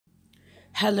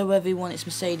Hello everyone, it's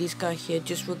Mercedes Guy here,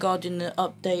 just regarding the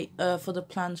update for the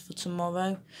plans for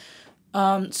tomorrow.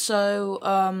 I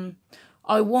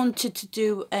wanted to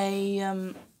do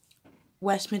a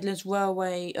West Midlands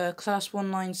Railway Class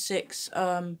 196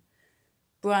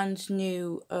 brand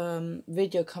new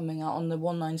video coming out on the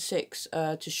 196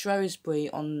 to Shrewsbury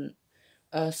on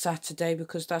Saturday,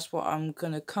 because that's what I'm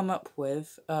going to come up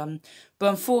with. But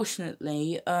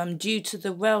unfortunately, due to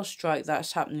the rail strike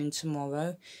that's happening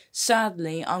tomorrow,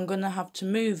 sadly, I'm going to have to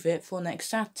move it for next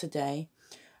Saturday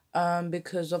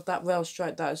because of that rail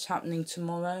strike that is happening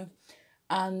tomorrow.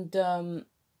 And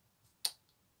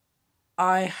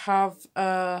I have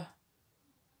got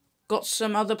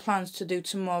some other plans to do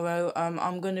tomorrow.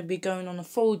 I'm going to be going on a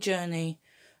full journey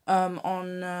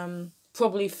on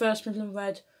probably First Midland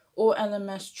Red or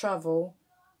LMS travel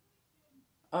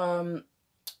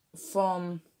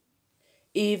from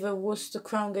either Worcester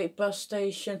Crowngate bus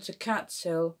station to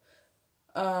Catshill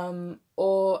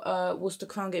or Worcester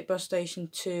Crowngate bus station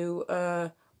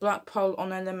to Blackpool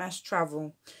on LMS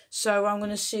travel. So I'm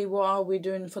going to see what are we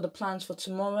doing for the plans for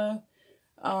tomorrow.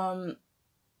 If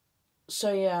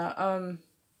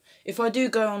I do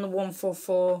go on the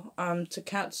 144 to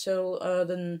Catshill,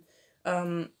 then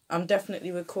I'm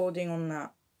definitely recording on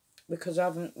that, because I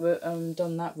haven't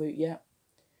done that route yet.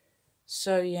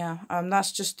 So yeah,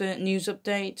 that's just a news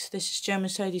update. This is Jem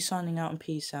Mercedes signing out, and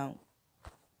peace out.